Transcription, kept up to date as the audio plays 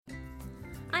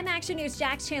I'm Action News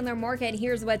Jax Chandler Morgan.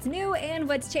 Here's what's new and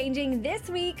what's changing this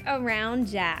week around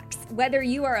Jax. Whether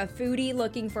you are a foodie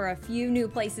looking for a few new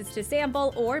places to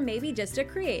sample or maybe just a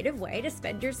creative way to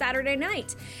spend your Saturday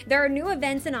night, there are new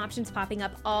events and options popping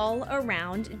up all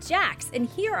around Jax. And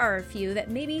here are a few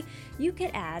that maybe you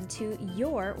could add to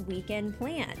your weekend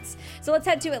plans. So let's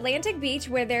head to Atlantic Beach,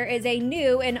 where there is a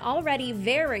new and already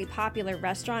very popular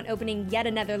restaurant opening yet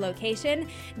another location.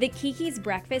 The Kiki's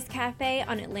Breakfast Cafe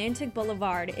on Atlantic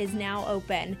Boulevard is now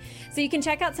open. So you can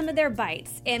check out some of their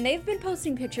bites, and they've been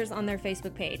posting pictures on their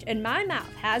Facebook page, and my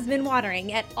mouth has been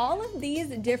watering at all of these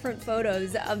different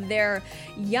photos of their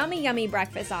yummy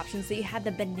breakfast options. So you have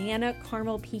the banana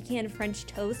caramel pecan French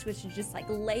toast, which is just like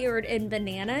layered in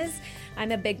bananas.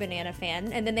 I'm a big banana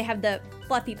fan. And then they have the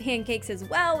fluffy pancakes as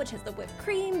well, which has the whipped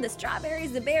cream, the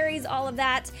strawberries, the berries, all of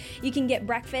that. You can get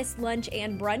breakfast, lunch,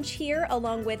 and brunch here,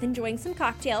 along with enjoying some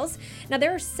cocktails. Now,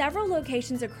 there are several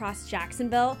locations across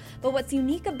Jacksonville, but what's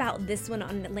unique about this one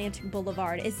on Atlantic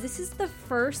Boulevard is this is the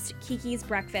first Kiki's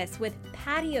Breakfast with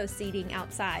patio seating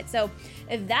outside. So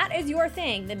if that is your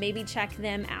thing, then maybe check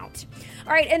them out.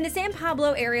 All right, in the San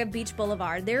Pablo area of Beach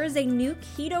Boulevard, there is a new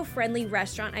keto-friendly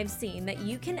restaurant I've seen that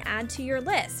you can add to your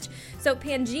list. So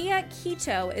Pangea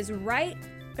Keto is right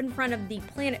in front of the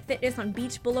Planet Fitness on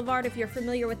Beach Boulevard, if you're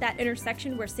familiar with that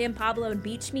intersection where San Pablo and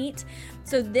Beach meet.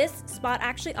 So this spot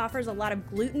actually offers a lot of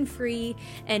gluten-free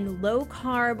and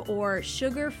low-carb or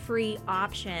sugar-free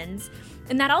options.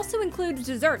 And that also includes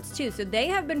desserts too. So they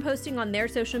have been posting on their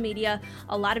social media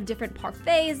a lot of different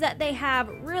parfaits that they have,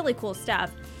 really cool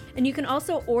stuff. And you can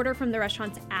also order from the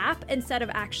restaurant's app instead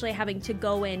of actually having to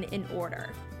go in and order.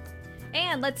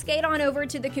 And let's skate on over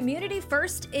to the Community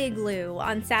First Igloo.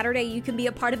 On Saturday, you can be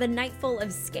a part of a night full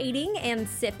of skating and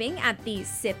sipping at the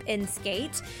Sip and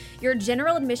Skate. Your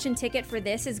general admission ticket for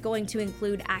this is going to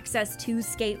include access to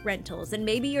skate rentals. And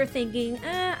maybe you're thinking,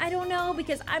 I don't know,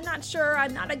 because I'm not sure,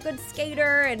 I'm not a good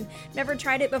skater and never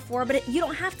tried it before, but you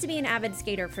don't have to be an avid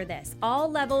skater for this.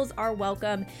 All levels are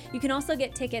welcome. You can also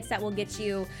get tickets that will get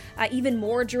you even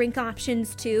more drink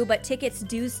options too, but tickets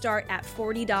do start at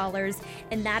 $40,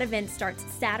 and that event starts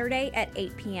Saturday at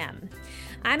 8 p.m.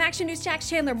 I'm Action News Jax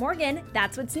Chandler Morgan.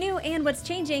 That's what's new and what's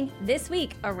changing this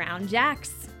week around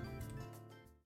Jax.